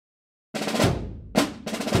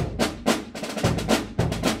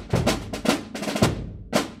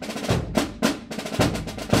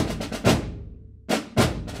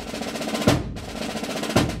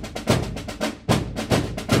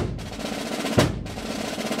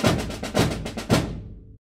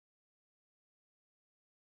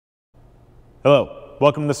Hello,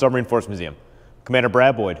 welcome to the Submarine Force Museum. Commander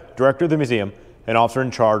Brad Boyd, Director of the museum and Officer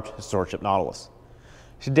in Charge of Historic Ship Nautilus.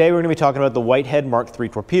 Today we're going to be talking about the Whitehead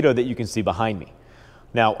MK-3 Torpedo that you can see behind me.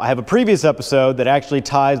 Now, I have a previous episode that actually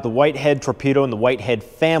ties the Whitehead Torpedo and the Whitehead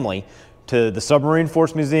family to the Submarine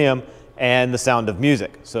Force Museum and The Sound of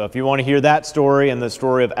Music. So if you want to hear that story and the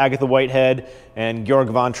story of Agatha Whitehead and Georg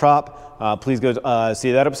von Trapp, please go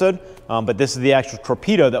see that episode. But this is the actual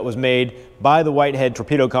torpedo that was made by the Whitehead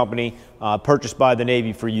Torpedo Company, purchased by the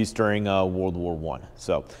Navy for use during World War I.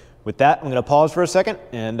 So with that, I'm going to pause for a second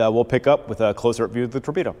and we'll pick up with a closer view of the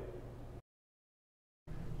torpedo.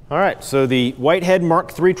 All right, so the Whitehead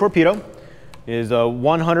MK-3 Torpedo is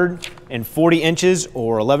 140 inches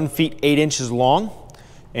or 11 feet 8 inches long,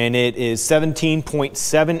 and it is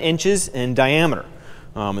 17.7 inches in diameter.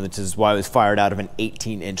 And this is why it was fired out of an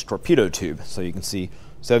 18-inch torpedo tube. So you can see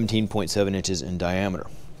 17.7 inches in diameter.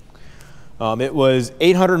 It was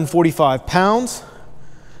 845 pounds.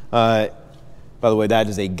 By the way, that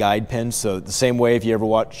is a guide pin. So the same way if you ever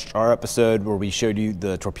watched our episode where we showed you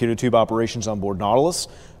the torpedo tube operations on board Nautilus,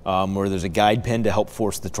 where there's a guide pin to help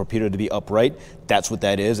force the torpedo to be upright, that's what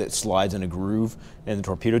that is. It slides in a groove in the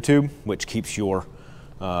torpedo tube, which keeps your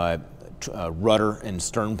rudder and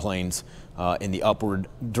stern planes in the upward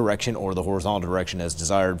direction or the horizontal direction as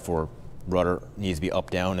desired. For rudder needs to be up,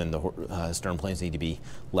 down, and the stern planes need to be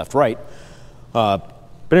left, right. But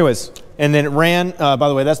anyways, and then it ran, by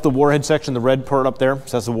the way, that's the warhead section, the red part up there.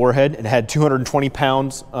 So that's the warhead. It had 220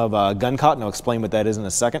 pounds of gun cotton. I'll explain what that is in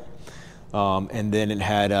a second. And then it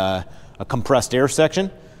had a compressed air section.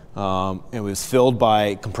 It was filled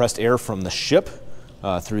by compressed air from the ship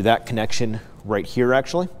through that connection right here,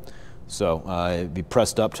 actually. So it'd be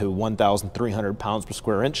pressed up to 1,300 pounds per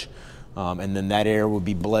square inch. And then that air would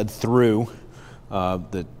be bled through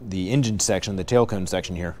the engine section, the tail cone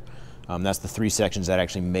section here. That's the three sections that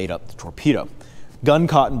actually made up the torpedo. Gun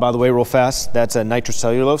cotton, by the way, real fast, that's a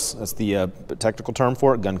nitrocellulose. That's the technical term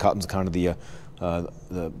for it. Gun cotton's kind of the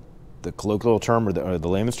colloquial term or the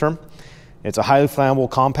layman's term. It's a highly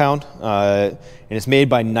flammable compound, and it's made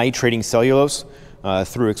by nitrating cellulose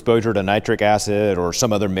through exposure to nitric acid or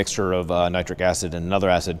some other mixture of nitric acid and another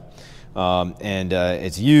acid.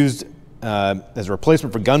 It's used as a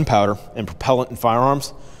replacement for gunpowder and propellant in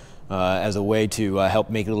firearms as a way to help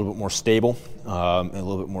make it a little bit more stable, a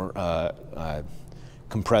little bit more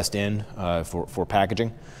compressed in for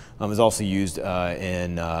packaging. It's also used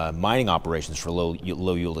in mining operations for low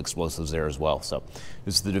yield explosives there as well. So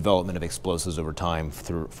this is the development of explosives over time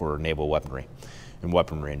for naval weaponry and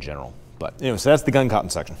weaponry in general. But anyway, so that's the gun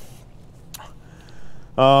cotton section.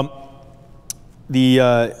 The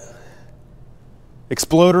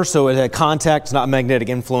exploder, so it had contact, not magnetic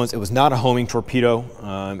influence. It was not a homing torpedo.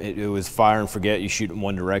 It was fire and forget. You shoot in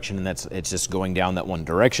one direction, and it's just going down that one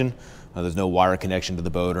direction. There's no wire connection to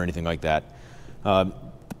the boat or anything like that.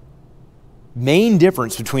 Main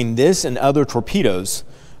difference between this and other torpedoes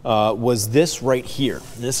was this right here.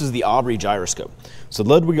 This is the Aubrey gyroscope. So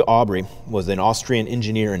Ludwig Aubrey was an Austrian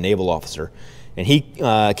engineer and naval officer, and he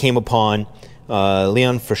came upon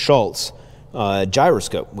Leon Fischl's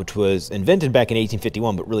gyroscope, which was invented back in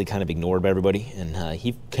 1851, but really kind of ignored by everybody, and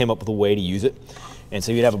he came up with a way to use it. And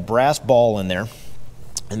so you'd have a brass ball in there,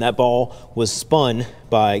 and that ball was spun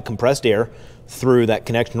by compressed air through that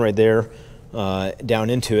connection right there down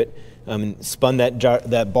into it, spun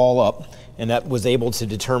that ball up, and that was able to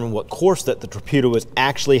determine what course that the torpedo was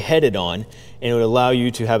actually headed on, and it would allow you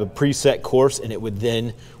to have a preset course, and it would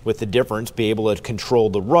then, with the difference, be able to control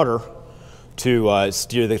the rudder to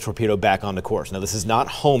steer the torpedo back on the course. Now this is not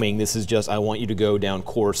homing, this is just I want you to go down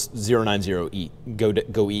course 090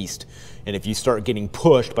 go east. And if you start getting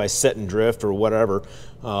pushed by set and drift or whatever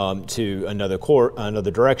to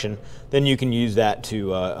another direction, then you can use that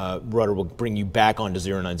to, rudder will bring you back onto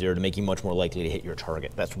 090 to make you much more likely to hit your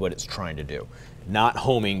target. That's what it's trying to do. Not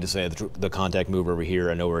homing to say the contact move over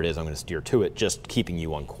here, I know where it is, I'm going to steer to it, just keeping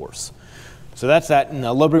you on course. So that's that. And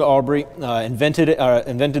Ludwig Aubrey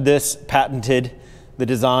invented this, patented the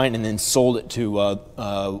design, and then sold it to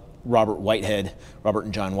Robert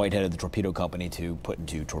and John Whitehead of the Torpedo Company to put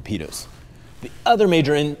into torpedoes. The other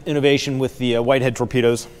major innovation with the Whitehead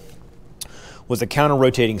torpedoes was a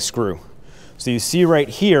counter-rotating screw. So you see right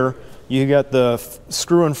here, you got the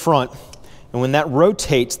screw in front, and when that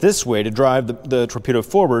rotates this way to drive the torpedo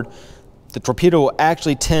forward, the torpedo will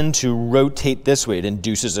actually tend to rotate this way. It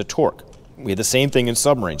induces a torque. We have the same thing in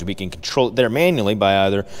submarines. We can control it there manually by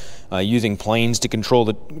either using planes to control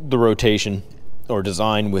the rotation, or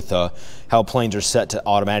design with how planes are set to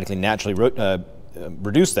automatically naturally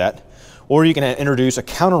reduce that. Or you can introduce a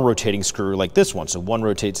counter-rotating screw like this one. So one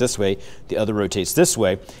rotates this way, the other rotates this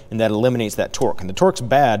way, and that eliminates that torque. And the torque's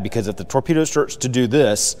bad because if the torpedo starts to do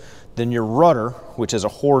this, then your rudder, which is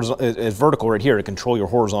is vertical right here to control your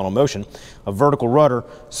horizontal motion, a vertical rudder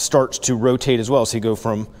starts to rotate as well. So you go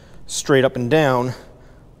from straight up and down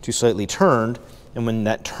to slightly turned. And when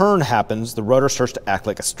that turn happens, the rudder starts to act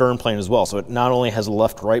like a stern plane as well. So it not only has a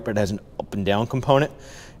left-right, but it has an up and down component.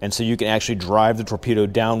 And so you can actually drive the torpedo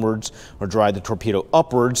downwards or drive the torpedo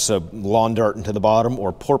upwards, so lawn dart into the bottom,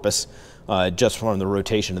 or porpoise, just from the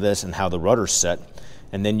rotation of this and how the rudder's set.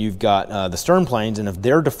 And then you've got the stern planes, and if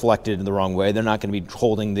they're deflected in the wrong way, they're not going to be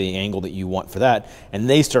holding the angle that you want for that. And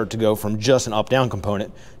they start to go from just an up-down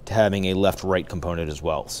component to having a left-right component as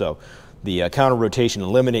well. So the counter rotation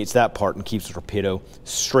eliminates that part and keeps the torpedo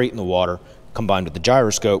straight in the water, combined with the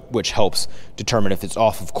gyroscope, which helps determine if it's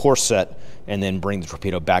off of course set and then bring the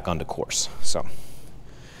torpedo back onto course. So,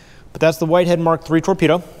 but that's the Whitehead Mark III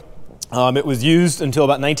torpedo. It was used until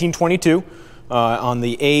about 1922 on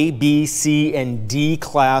the A, B, C, and D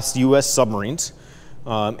class U.S. submarines.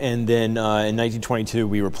 And then in 1922,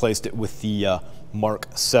 we replaced it with the Mark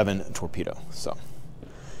VII torpedo. So,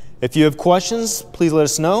 if you have questions, please let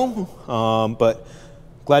us know. But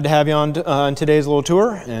glad to have you on today's little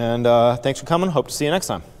tour, and thanks for coming. Hope to see you next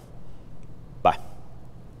time.